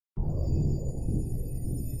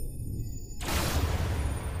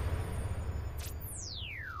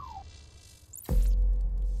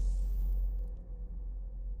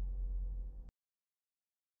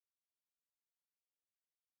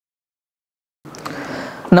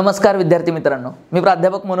नमस्कार विद्यार्थी मित्रांनो, मी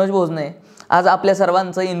प्राध्यापक मनोज भोजने आज आपल्या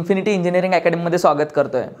सर्वांचं इन्फिनिटी इंजिनिअरिंग अकॅडमीमध्ये स्वागत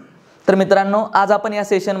करतोय। तर मित्रांनो, आज आपण या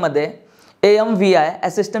सेशनमध्ये AMVI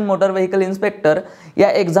assistant motor vehicle inspector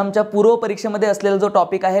या एक्झामच्या पूर्व परीक्षेमध्ये असलेला जो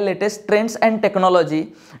टॉपिक आहे latest trends and technology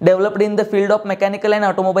developed in the field of mechanical and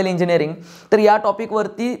automobile engineering, तर या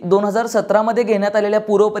टॉपिकवरती 2017 मध्ये घेण्यात आलेल्या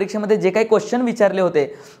पूर्व परीक्षेमध्ये जे काही क्वेश्चन विचारले होते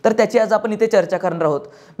तर त्याची आज आपण इथे चर्चा करणार आहोत।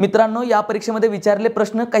 मित्रांनो, या परीक्षेमध्ये विचारले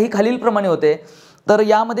प्रश्न काही खालीलप्रमाणे होते। तर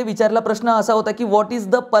यामध्ये विचारला प्रश्न असा होता की what is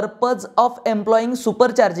the purpose of employing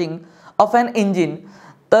super charging of N engine.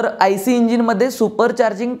 तर आयसी इंजिनमध्ये सुपर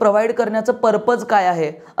चार्जिंग प्रोव्हाइड करण्याचं पर्पज काय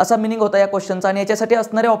आहे असा मिनिंग होता या क्वेश्चनचा। आणि याच्यासाठी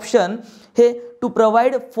असणारे ऑप्शन हे to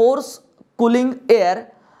provide force cooling air,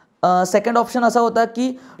 second option असा होता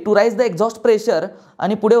की to rise the exhaust pressure,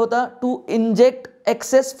 आणि पुढे होता to inject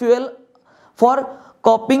access fuel for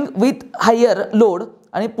कॉपिंग with higher load,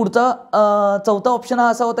 आणि पुढचा चौथा ऑप्शन हा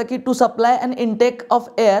असा होता की to supply an intake of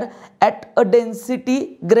air at a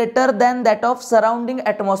density greater than that of surrounding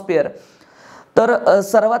atmosphere. तर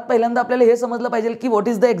सर्वात पहिल्यांदा आपल्याला हे समजलं पाहिजे की what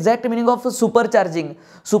is the exact meaning of super charging.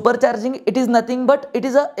 Super charging it is nothing but it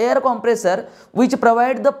is a air compressor which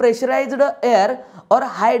provide the pressurised air और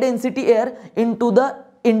high density air in to the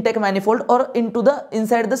intake manifold और into the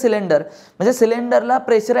inside the cylinder. म्हणजे सिलेंडरला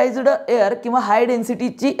pressurised air किंवा हाय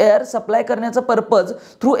डेन्सिटीची air supply करण्याचं purpose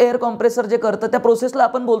through air compressor जे करतं त्या प्रोसेसला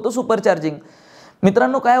आपण बोलतो सुपर चार्जिंग।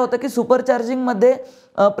 मित्रांनो, काय होतं की सुपर चार्जिंगमध्ये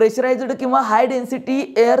प्रेशराइज्ड किंवा हाय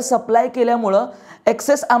डेन्सिटी एअर सप्लाय केल्यामुळं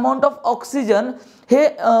एक्सेस अमाऊंट ऑफ ऑक्सिजन हे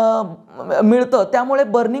मिळतं, त्यामुळे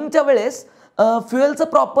बर्निंगच्या वेळेस फ्युएलचं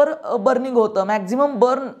प्रॉपर बर्निंग होतं, मॅक्झिमम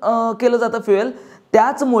बर्न केलं जातं फ्युएल,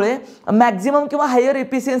 त्याचमुळे मॅक्झिमम किंवा हायर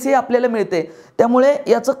एफिशियन्सी आपल्याला मिळते। त्यामुळे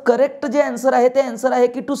याचं करेक्ट जे आन्सर आहे ते आन्सर आहे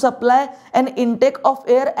की to supply an intake of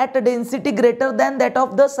air at density greater than that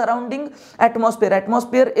of the surrounding atmosphere.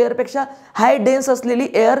 Atmosphere एअरपेक्षा high dense असलेली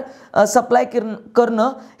एअर सप्लाय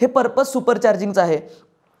करणं हे पर्पज सुपर चार्जिंगचं आहे।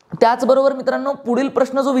 त्याचबरोबर मित्रांनो, पुढील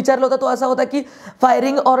प्रश्न जो विचारला होता तो असा होता की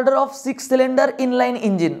firing order of 6 cylinder inline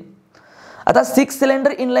engine. आता 6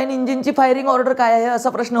 सिलेंडर इनलाइन इंजिनची फायरिंग ऑर्डर काय आहे असा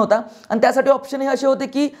प्रश्न होता, आणि त्यासाठी ऑप्शन हे असे होते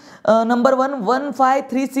की नंबर 1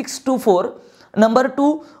 153624, नंबर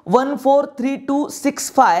 2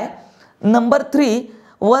 143265, नंबर 3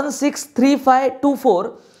 163524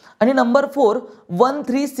 आणि नंबर 4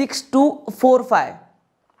 136245।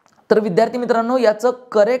 तर विद्यार्थी मित्रांनो, याचं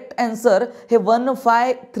करेक्ट आन्सर हे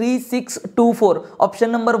 153624 ऑप्शन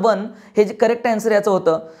नंबर 1 हे जे करेक्ट आन्सर याचं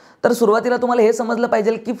होतं। तर सुरुवातीला तुम्हाला हे समजलं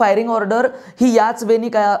पाहिजे की फायरिंग ऑर्डर ही याच वेनी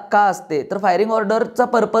का असते। तर फायरिंग ऑर्डरचा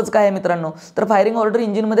पर्पज काय आहे मित्रांनो, तर फायरिंग ऑर्डर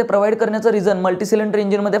इंजिनमध्ये प्रोव्हाइड करण्याचं रिझन, मल्टी सिलेंडर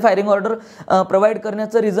इंजिनमध्ये फायरिंग ऑर्डर प्रोव्हाइड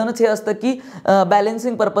करण्याचं रिझनच हे असतं की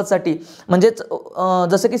बॅलन्सिंग पर्पजसाठी। म्हणजेच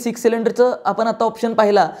जसं की 6 सिलेंडरचं आपण आता ऑप्शन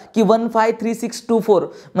पाहिला की 153624,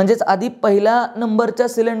 म्हणजेच आधी पहिल्या नंबरच्या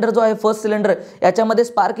सिलेंडर जो आहे फर्स्ट सिलेंडर याच्यामध्ये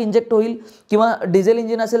स्पार्क इंजेक्ट होईल, किंवा डिझेल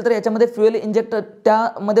इंजिन असेल तर याच्यामध्ये फ्युएल इंजेक्ट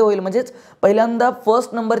त्यामध्ये होईल, म्हणजेच पहिल्यांदा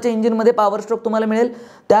फर्स्ट नंबरच्या इंजिनमध्ये पॉवर स्ट्रोक तुम्हाला मिळेल,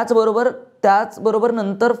 त्याचबरोबर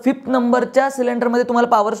नंतर 5th नंबरच्या सिलेंडरमध्ये तुम्हाला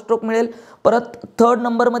पॉवर स्ट्रोक मिळेल, परत 3rd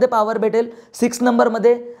नंबरमध्ये पॉवर भेटेल, 6th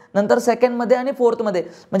नंबरमध्ये, नंतर 2nd मध्ये आणि 4th मध्ये।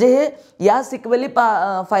 म्हणजे हे या सिक्वेली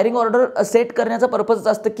फायरिंग ऑर्डर सेट करण्याचा पर्पज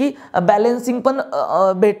असतं की बॅलन्सिंग पण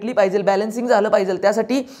भेटली पाहिजे, बॅलन्सिंग झालं पाहिजे,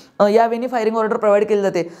 त्यासाठी या वेनी फायरिंग ऑर्डर प्रोव्हाइड केली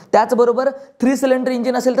जाते। त्याचबरोबर 3 सिलेंडर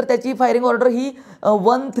इंजिन असेल तर त्याची फायरिंग ऑर्डर ही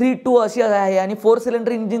 132 अशी आहे, आणि 4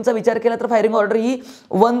 सिलेंडर इंजिनचा विचार केला तर फायरिंग ऑर्डर ही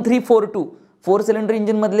 1342, 4 सिलेंडर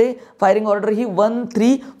इंजिनमधले फायरिंग ऑर्डर ही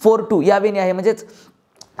 1342 या वेनी आहे। म्हणजेच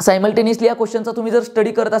सायमल्टेनियसली या क्वेश्चनचा तुम्ही जर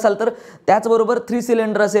स्टडी करत असाल तर त्याचबरोबर 3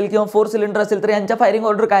 सिलेंडर असेल किंवा 4 सिलेंडर असेल तर यांच्या फायरिंग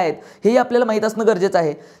ऑर्डर काय आहेत हेही आपल्याला माहीत असणं गरजेचं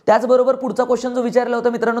आहे। त्याचबरोबर पुढचा क्वेश्चन जो विचारला होता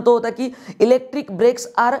मित्रांनो तो होता की electric breaks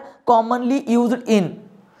R commonly used in.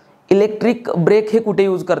 Electric break हे कुठे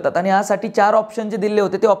यूज करतात, आणि यासाठी 4 ऑप्शन जे दिले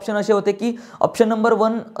होते ते ऑप्शन असे होते की ऑप्शन नंबर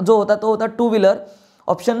 1 जो होता तो होता 2 व्हीलर,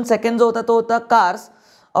 ऑप्शन 2nd जो होता तो होता कार्स,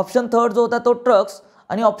 ऑप्शन 3rd जो होता तो ट्रक्स,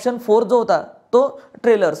 आणि ऑप्शन 4 जो होता तो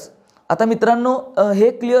ट्रेलर्स। आता मित्रांनो, हे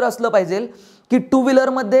क्लिअर असलं पाहिजे की 2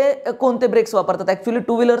 व्हीलरमध्ये कोणते ब्रेक्स वापरतात। ॲक्च्युली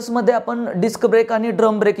 2 व्हीलर्समध्ये आपण डिस्क ब्रेक आणि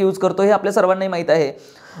ड्रम ब्रेक यूज करतो, हे आपल्या सर्वांनाही माहीत आहे।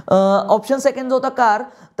 ऑप्शन 2nd जो होता कार,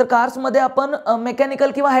 तर कार्समध्ये आपण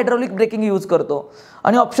मेकॅनिकल किंवा हायड्रॉलिक ब्रेकिंग यूज करतो,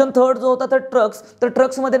 आणि ऑप्शन 3rd जो होता तर ट्रक्स, तर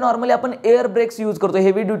ट्रक्समध्ये नॉर्मली आपण एअर ब्रेक्स यूज करतो।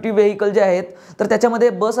 हेवी ड्युटी व्हेकल जे आहेत तर त्याच्यामध्ये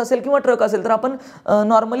बस असेल किंवा ट्रक असेल तर आपण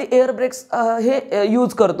नॉर्मली एअर ब्रेक्स हे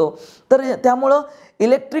यूज करतो। तर त्यामुळं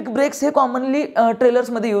इलेक्ट्रिक ब्रेक्स हे कॉमनली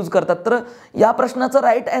ट्रेलर्समध्ये यूज करतात। तर या प्रश्नाचं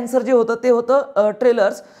राईट आन्सर जे होतं ते होतं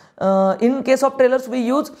trailers. In case of trailers we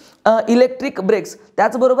use electric breaks.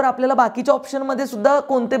 त्याचबरोबर आपल्याला बाकीच्या ऑप्शनमध्ये सुद्धा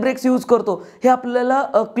कोणते ब्रेक्स यूज करतो हे आपल्याला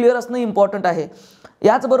क्लिअर असणं इम्पॉर्टंट आहे।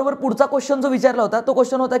 याचबरोबर पुढचा क्वेश्चन जो विचारला होता तो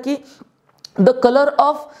क्वेश्चन होता की the colour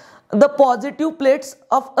of the positive plates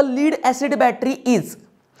of a lead acid battery is.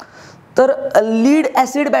 तर लीड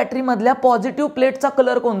ॲसिड बॅटरीमधल्या पॉझिटिव्ह प्लेटचा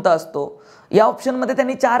कलर कोणता असतो? या ऑप्शनमध्ये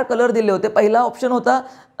त्यांनी 4 कलर दिले होते. पहिला ऑप्शन होता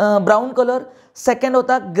ब्राऊन कलर, सेकंड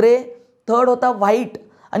होता ग्रे, थर्ड होता व्हाईट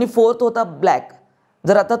आणि फोर्थ होता ब्लॅक.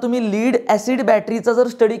 जर आता तुम्ही लीड ॲसिड बॅटरीचा जर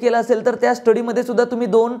स्टडी केला असेल तर त्या स्टडीमध्ये सुद्धा तुम्ही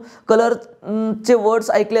 2 कलरचे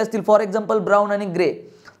वर्ड्स ऐकले असतील, फॉर एक्झाम्पल ब्राऊन आणि ग्रे.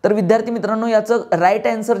 तर विद्यार्थी मित्रांनो, याचं राईट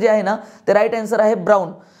आन्सर जे आहे ना, ते राईट आन्सर आहे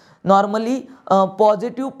ब्राऊन. नॉर्मली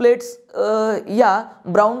पॉझिटिव्ह प्लेट्स या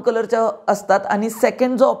ब्राऊन कलरच्या असतात आणि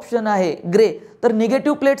सेकंड जो ऑप्शन आहे ग्रे, तर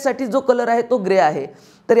निगेटिव्ह प्लेटसाठी जो कलर आहे तो ग्रे आहे.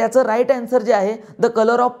 तर याचं राईट आन्सर जे आहे the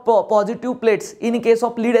colour of positive plates in case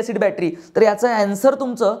of lead acid battery, तर याचं आन्सर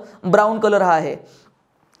तुमचं ब्राऊन कलर हा आहे.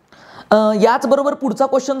 याचबरोबर पुढचा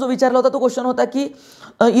क्वेश्चन जो विचारला होता तो क्वेश्चन होता की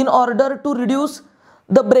in order to reduce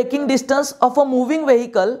the breaking distance of a moving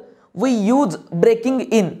vehicle we use breaking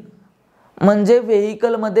in. म्हणजे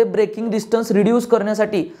व्हेकलमध्ये ब्रेकिंग डिस्टन्स रिड्यूस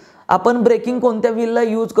करण्यासाठी आपण ब्रेकिंग कोणत्या व्हीलला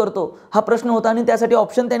यूज करतो हा प्रश्न होता आणि त्यासाठी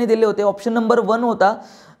ऑप्शन त्यांनी दिले होते. ऑप्शन नंबर 1 होता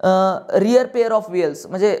रिअर पेअर ऑफ व्हील्स,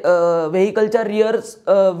 म्हणजे व्हेकलच्या रिअर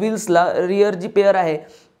व्हील्सला रिअर जी पेअर आहे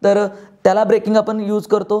तर त्याला ब्रेकिंग आपण यूज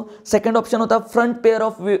करतो. सेकंड ऑप्शन होता फ्रंट पेअर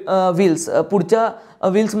ऑफ व्हील्स, पुढच्या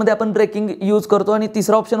व्हील्समध्ये आपण ब्रेकिंग यूज करतो. आणि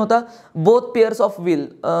तिसरा ऑप्शन होता both pairs of wheel,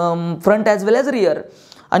 front as well as rear.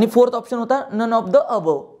 आणि फोर्थ ऑप्शन होता नन ऑफ द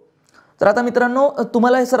अबव. तर आता मित्रांनो,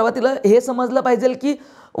 तुम्हाला सर्वातीला हे समजलं पाहिजे की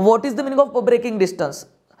what is the meaning of breaking distance.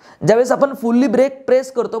 ज्यावेळेस आपण फुल्ली ब्रेक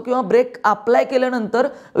प्रेस करतो किंवा ब्रेक अप्लाय केल्यानंतर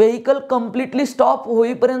व्हेकल कम्प्लिटली स्टॉप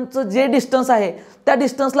होईपर्यंत जे डिस्टन्स आहे त्या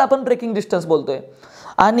डिस्टन्सला आपण ब्रेकिंग डिस्टन्स बोलतोय.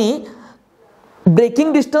 आणि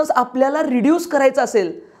ब्रेकिंग डिस्टन्स आपल्याला रिड्यूस करायचा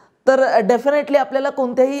असेल तर डेफिनेटली आपल्याला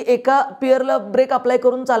कोणत्याही एका पेअरला ब्रेक अप्लाय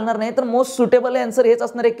करून चालणार नाही. तर मोस्ट सुटेबल आन्सर हेच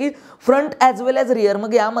असणार आहे की फ्रंट ॲज वेल ॲज रिअर.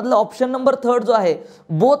 मग यामधला ऑप्शन नंबर 3 जो आहे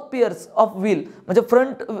बोथ पेअर्स ऑफ व्हील, म्हणजे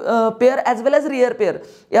फ्रंट पेअर ॲज वेल ॲज रिअर पेअर,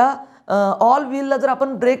 या ऑल व्हीलला जर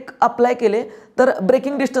आपण ब्रेक अप्लाय केले तर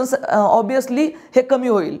ब्रेकिंग डिस्टन्स ऑब्वियसली हे कमी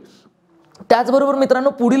होईल. त्याचबरोबर मित्रांनो,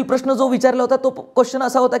 पुढील प्रश्न जो विचारला होता तो क्वेश्चन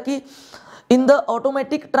असा होता की in the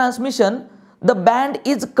automatic transmission the band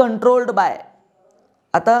is controlled by.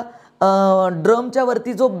 आता ड्रमच्या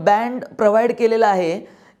वरती जो बँड प्रोव्हाइड केलेला आहे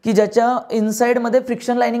की ज्याच्या इनसाइडमध्ये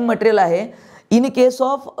फ्रिक्शन लाइनिंग मटेरियल आहे, in case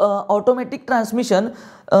of automatic transmission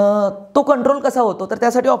तो कंट्रोल कसा होतो? तर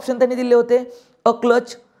त्यासाठी ऑप्शन त्यांनी दिले होते अ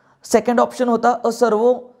क्लच, सेकंड ऑप्शन होता अ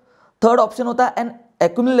सर्वो, थर्ड ऑप्शन होता ॲन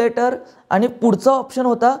ॲक्युम्युलेटर आणि पुढचा ऑप्शन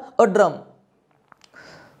होता अ ड्रम.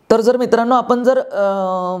 तर जर मित्रांनो आपण जर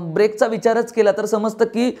ब्रेकचा विचारच केला तर समजतं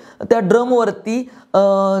की त्या ड्रमवरती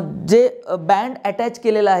जे बँड अटॅच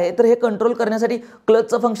केलेला आहे तर हे कंट्रोल करण्यासाठी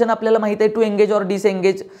क्लचचं फंक्शन आपल्याला माहिती आहे, to engage or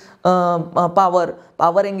disengage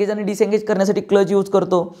power engage आणि डिसएंगेज करण्यासाठी क्लच यूज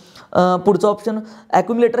करतो. पुढचं ऑप्शन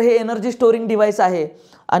ॲक्युम्युलेटर हे एनर्जी स्टोरिंग डिव्हाइस आहे.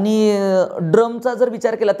 आणि ड्रमचा जर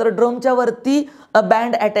विचार केला तर ड्रमच्या वरती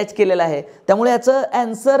बँड अटॅच केलेला आहे, त्यामुळे याचं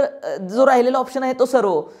आन्सर जो राहिलेला ऑप्शन आहे तो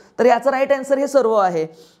सर्वो. तर याचं राईट आन्सर हे सर्वो आहे.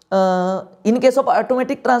 In case of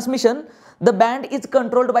automatic transmission the band is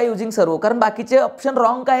controlled by using सर्वो. कारण बाकीचे ऑप्शन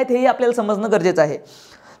रॉंग काय आहेत हेही आपल्याला समजणं गरजेचं आहे.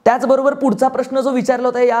 त्याचबरोबर पुढचा प्रश्न जो विचारला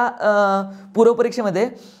होता या पूर्वपरीक्षेमध्ये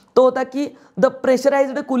तो होता की the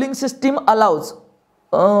pressurised cooling system allows.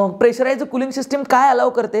 Pressurised cooling system काय अलाउ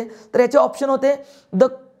करते? तर याचे ऑप्शन होते the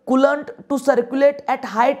coolant to circulate at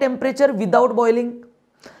high temperature without boiling.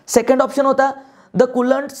 Second option होता the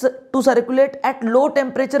coolant to circulate at low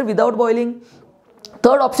temperature without boiling.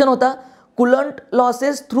 Third option होता coolant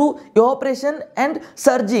losses through evaporation and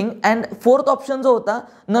surging. And fourth option जो होता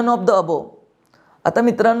none of the above. आता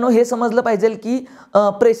मित्रांनो हे समजलं पाहिजे की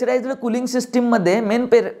प्रेशराइज्ड कूलिंग सिस्टीममध्ये मेन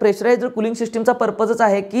प्रेशराइज्ड कूलिंग सिस्टीमचा पर्पजच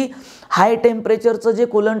आहे की हाय टेम्परेचरचं जे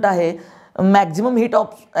कूलंट आहे मॅक्झिमम हीट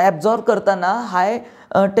ॲब्झॉर्ब करताना हाय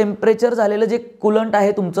टेम्परेचर झालेलं जे कूलंट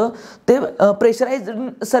आहे तुमचं ते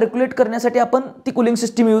प्रेशराइज्ड सर्क्युलेट करण्यासाठी आपण ती कूलिंग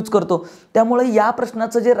सिस्टीम यूज करतो. त्यामुळे या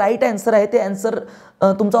प्रश्नाचं जे राईट आन्सर आहे ते आन्सर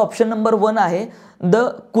तुमचा ऑप्शन नंबर 1 आहे the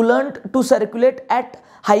coolant to circulate at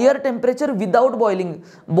higher temperature without boiling.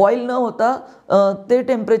 Boil न होता ते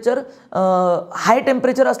टेम्परेचर हाय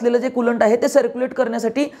टेम्परेचर असलेलं जे कूलंट आहे ते सर्क्युलेट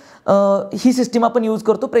करण्यासाठी ही सिस्टीम आपण यूज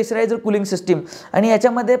करतो, प्रेशराइज्ड कूलिंग सिस्टीम. आणि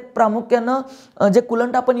याच्यामध्ये प्रामुख्यानं जे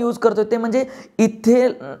कूलंट आपण यूज करतो ते म्हणजे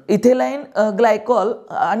इथेलाइन ग्लायकॉल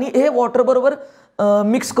आणि हे वॉटरबरोबर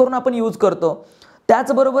मिक्स करून आपण यूज करतो.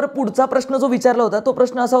 त्याचबरोबर पुढचा प्रश्न जो विचारला होता तो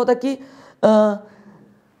प्रश्न असा होता की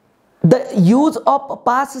the use of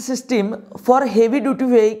pass system for heavy duty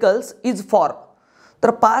vehicles is for. तर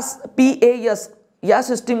पास PAS या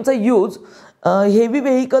सिस्टीमचा यूज हेवी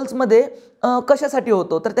व्हेकल्समध्ये कशासाठी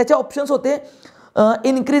होतो? तर त्याचे ऑप्शन्स होते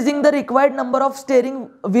increasing the required number of steering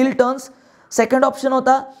wheel turns, second option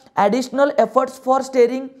होता additional efforts for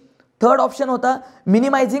steering. Third option होता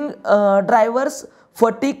minimising drivers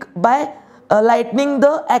Sphatik bye lightning the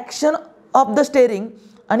action of the steering.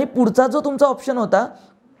 आणि पुढचा जो तुमचा ऑप्शन होता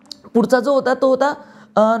तो होता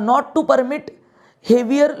not to permit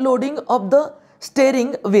heavier loading of the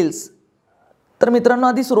steering wheels. तर मित्रांनो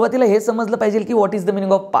आधी सुरुवातीला हे समजलं पाहिजे की what is the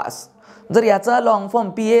meaning of pass. जर याचा लॉंग फॉर्म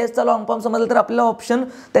PASचा लॉंग फॉर्म समजला तर आपल्याला ऑप्शन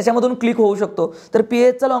त्याच्यामधून क्लिक होऊ शकतो. तर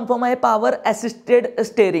PASचा लॉंग फॉर्म आहे power assisted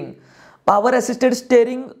steering. Power assisted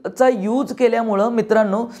स्टेअरिंगचा use केल्यामुळं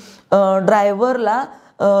मित्रांनो ड्रायव्हरला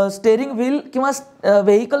स्टेअरिंग व्हील किंवा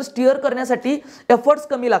व्हेकल स्टिअर करण्यासाठी एफर्ट्स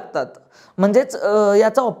कमी लागतात. म्हणजेच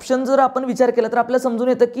याचा ऑप्शन जर आपण विचार केला तर आपल्याला समजून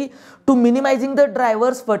येतं की टू मिनिमायझिंग द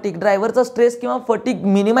ड्रायव्हर्स फटिक, ड्रायव्हरचा स्ट्रेस किंवा फटिक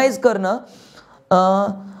मिनिमाइज करणं,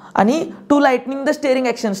 आणि to lightning the steering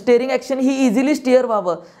action, steering action he easily stir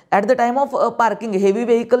व्हावं at the time of parking. Heavy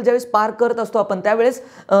vehicle ज्यावेळेस पार्क करत असतो आपण त्यावेळेस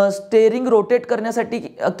स्टेअरिंग रोटेट करण्यासाठी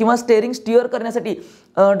किंवा स्टेअरिंग स्टिअर करण्यासाठी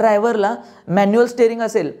ड्रायव्हरला मॅन्युअल स्टेअरिंग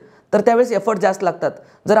असेल तर त्यावेळेस एफर्ट जास्त लागतात.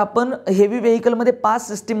 जर आपण हेवी व्हेकलमध्ये पास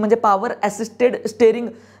सिस्टीम म्हणजे पॉवर असिस्टेड स्टेअरिंग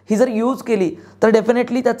ही जर यूज केली तर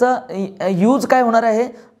डेफिनेटली त्याचा यूज काय होणार आहे,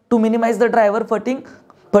 to minimise the driver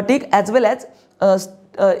Sphatik as well as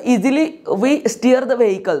easily we stir the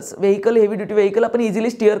vehicles. Heavy duty vehicle आपण इझिली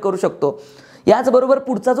स्टिअर करू शकतो. याचबरोबर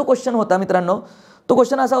पुढचा जो क्वेश्चन होता मित्रांनो तो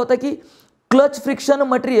क्वेश्चन असा होता की clutch friction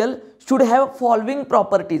material should have following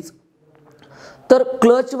properties. तर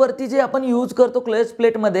क्लचवरती जे आपण यूज करतो क्लच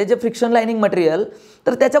प्लेटमध्ये जे फ्रिक्शन लाइनिंग मटेरियल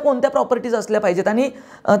तर त्याच्या कोणत्या प्रॉपर्टीज असल्या पाहिजेत. आणि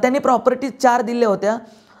त्यांनी प्रॉपर्टीज 4 दिल्या होत्या.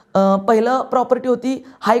 पहिलं प्रॉपर्टी होती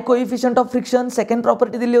हाय coefficient of friction. Second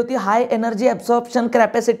property दिली होती हाय एनर्जी ॲब्सॉर्प्शन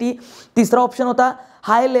कॅपॅसिटी. तिसरा ऑप्शन होता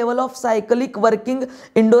high level of cyclic working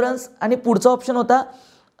इंडोरन्स. आणि पुढचा ऑप्शन होता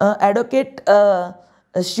ॲडव्होकेट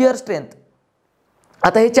शिअर स्ट्रेंथ.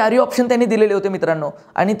 आता हे 4ही ऑप्शन त्यांनी दिलेले होते मित्रांनो.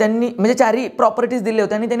 आणि त्यांनी म्हणजे 4ही प्रॉपर्टीज दिले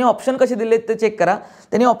होते आणि त्यांनी ऑप्शन कसे दिले ते चेक करा.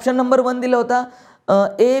 त्यांनी ऑप्शन नंबर 1 दिला होता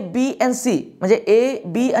A, B and C म्हणजे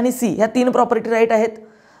A, B आणि C ह्या 3 प्रॉपर्टी राईट आहेत.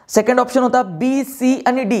 सेकंड ऑप्शन होता B, C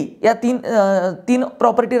आणि D या 3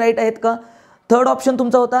 प्रॉपर्टी राईट आहेत का. थर्ड ऑप्शन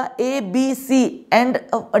तुमचा होता A, B, C and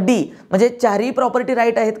D म्हणजे 4ही प्रॉपर्टी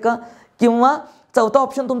राईट आहेत का. किंवा चौथा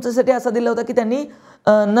ऑप्शन तुमच्यासाठी असा दिला होता की त्यांनी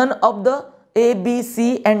none of the A, B,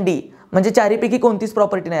 C and D म्हणजे 4पैकी कोणतीच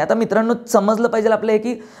प्रॉपर्टी नाही. आता मित्रांनो समजलं पाहिजे आपल्याला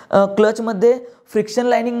की क्लचमध्ये फ्रिक्शन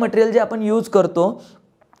लाइनिंग मटेरियल जे आपण यूज करतो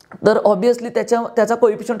तर ऑब्वियसली त्याचा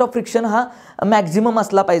कोइफिशियंट ऑफ फ्रिक्शन हा मॅक्झिमम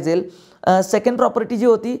असला पाहिजे. सेकंड प्रॉपर्टी जी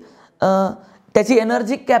होती त्याची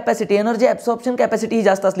एनर्जी ॲब्सॉर्प्शन कॅपॅसिटी ही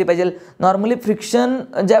जास्त असली पाहिजे. नॉर्मली फ्रिक्शन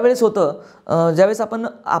ज्यावेळेस होतं ज्यावेळेस आपण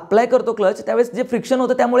अप्लाय करतो क्लच त्यावेळेस जे फ्रिक्शन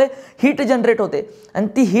होतं त्यामुळे हीट जनरेट होते आणि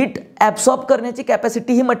ती हीट ॲब्सॉर्ब करण्याची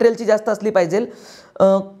कॅपॅसिटी ही मटेरियलची जास्त असली पाहिजे.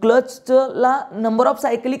 क्लचला नंबर ऑफ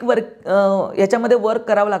सायकलिक याच्यामध्ये वर्क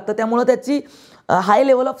करावं लागतं त्यामुळं त्याची high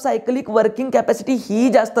level of cyclic working capacity ही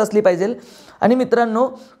जास्त असली पाहिजे. आणि मित्रांनो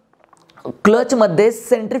क्लचमध्ये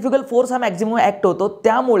सेंट्रिफ्युगल फोर्स हा मॅक्झिमम ॲक्ट होतो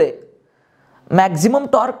त्यामुळे मॅक्झिमम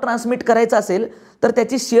टॉर्क ट्रान्समिट करायचा असेल तर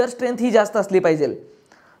त्याची शिअर स्ट्रेंथ ही जास्त असली पाहिजे.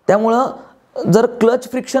 त्यामुळं जर क्लच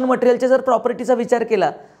फ्रिक्शन मटेरियलच्या जर प्रॉपर्टीचा विचार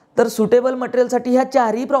केला तर सुटेबल मटेरियलसाठी ह्या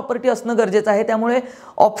 4ही प्रॉपर्टी असणं गरजेचं आहे. त्यामुळे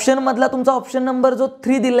ऑप्शनमधला तुमचा ऑप्शन नंबर जो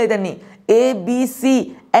 3 दिला आहे त्यांनी A, B, C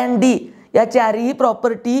and D या 4ही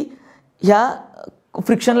प्रॉपर्टी ह्या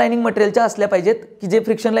फ्रिक्शन लाइनिंग मटेरियलच्या असल्या पाहिजेत की जे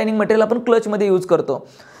फ्रिक्शन लाइनिंग मटेरियल आपण क्लचमध्ये यूज करतो.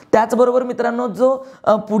 त्याचबरोबर मित्रांनो जो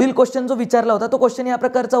पुढील क्वेश्चन जो विचारला होता तो क्वेश्चन या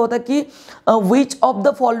प्रकारचा होता की which of the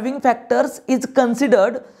following factors is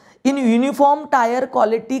considered in uniform tyre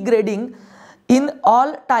quality grading in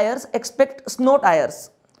all tyres expect snow tyres.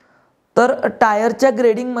 तर टायरच्या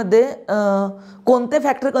ग्रेडिंगमध्ये कोणते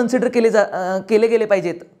फॅक्टर कन्सिडर केले गेले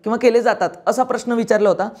पाहिजेत किंवा केले जातात असा प्रश्न विचारला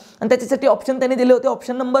होता. आणि त्याच्यासाठी ऑप्शन त्यांनी दिले होते.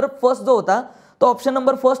 ऑप्शन नंबर 1 जो होता तो ऑप्शन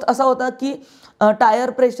नंबर 1 असा होता की tyre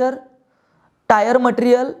pressure, tyre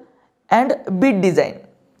material and bit design.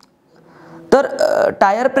 तर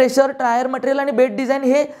टायर प्रेशर, टायर मटेरियल आणि बेड डिझाईन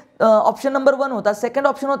हे ऑप्शन नंबर 1 होता. सेकंड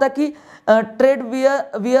ऑप्शन होता की ट्रेड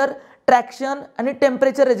वियर ट्रॅक्शन आणि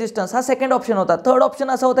टेम्परेचर रेजिस्टन्स हा सेकंड ऑप्शन होता. थर्ड ऑप्शन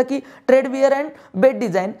असा होता की trade wear and bed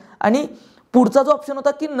design. आणि पुढचा जो ऑप्शन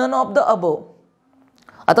होता की नन ऑफ द अबोव.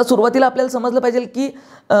 आता सुरुवातीला आपल्याला समजलं पाहिजे की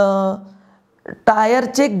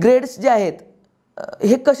टायरचे ग्रेड्स जे आहेत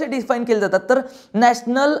हे कसे डिफाईन केले जातात. तर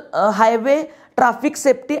नॅशनल हायवे ट्रॅफिक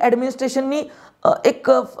सेफ्टी ॲडमिनिस्ट्रेशननी एक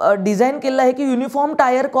डिझाईन केलेलं आहे की uniform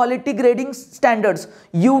tyre quality grading standards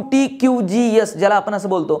UTQGS ज्याला आपण असं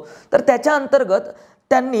बोलतो. तर त्याच्या अंतर्गत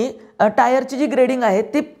त्यांनी टायरची जी ग्रेडिंग आहे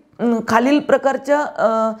ती खालील प्रकारच्या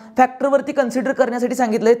फॅक्टरवरती कन्सिडर करण्यासाठी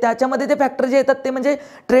सांगितलं आहे. त्याच्यामध्ये ते फॅक्टर जे येतात ते म्हणजे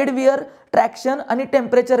ट्रेड विअर, ट्रॅक्शन आणि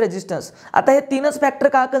टेम्परेचर रेजिस्टन्स. आता हे तीनच फॅक्टर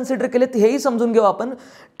का कन्सिडर केलेत हेही समजून घेऊ आपण.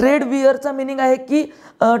 ट्रेड विअरचा मिनिंग आहे की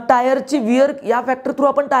टायरची विअर, या फॅक्टर थ्रू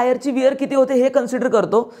आपण टायरची विअर किती होते हे कन्सिडर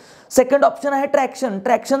करतो. सेकंड ऑप्शन आहे ट्रॅक्शन.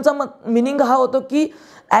 ट्रॅक्शनचा मिनिंग हा होतो की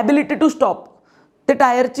ॲबिलिटी टू स्टॉप, ते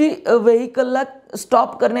टायरची व्हेकलला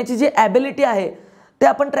स्टॉप करण्याची जी ॲबिलिटी आहे ते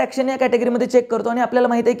आपण ट्रॅक्शन या कॅटेगरीमध्ये चेक करतो. आणि आपल्याला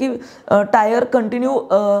माहिती आहे की टायर कंटिन्यू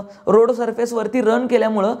रोड सरफेसवरती रन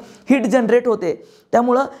केल्यामुळं हीट जनरेट होते,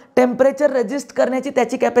 त्यामुळं टेम्परेचर रेजिस्ट करण्याची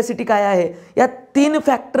त्याची कॅपॅसिटी काय आहे, या तीन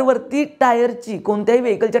फॅक्टरवरती टायरची, कोणत्याही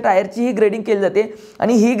व्हेकलच्या टायरची ही ग्रेडिंग केली जाते.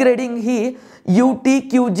 आणि ही ग्रेडिंग ही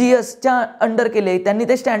UTQGSच्या अंडर केली आहे. त्यांनी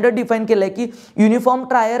ते स्टँडर्ड डिफाईन केलं आहे की uniform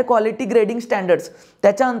tyre quality grading standards.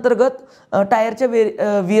 त्याच्या अंतर्गत टायरच्या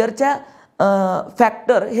विअरच्या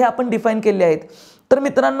फॅक्टर हे आपण डिफाईन केले आहेत. तर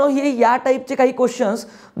मित्रांनो, हे या टाईपचे काही questions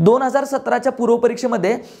 2017च्या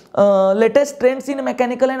पूर्वपरीक्षेमध्ये latest trends in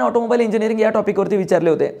mechanical and automobile engineering या टॉपिकवरती विचारले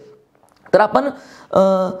होते. तर आपण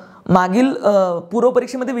मागील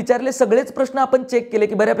पूर्वपरीक्षेमध्ये विचारले सगळेच प्रश्न आपण चेक केले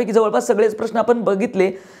की बऱ्यापैकी जवळपास सगळेच प्रश्न आपण बघितले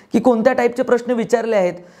की कोणत्या टाईपचे प्रश्न विचारले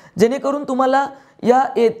आहेत, जेणेकरून तुम्हाला या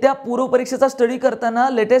येत्या पूर्वपरीक्षेचा स्टडी करताना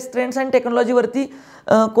लेटेस्ट ट्रेंड्स अँड टेक्नॉलॉजीवरती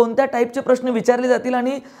कोणत्या टाईपचे प्रश्न विचारले जातील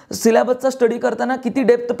आणि सिलेबसचा स्टडी करताना किती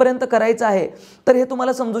डेप्थपर्यंत करायचं आहे तर हे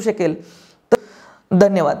तुम्हाला समजू शकेल. तर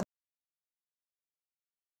धन्यवाद.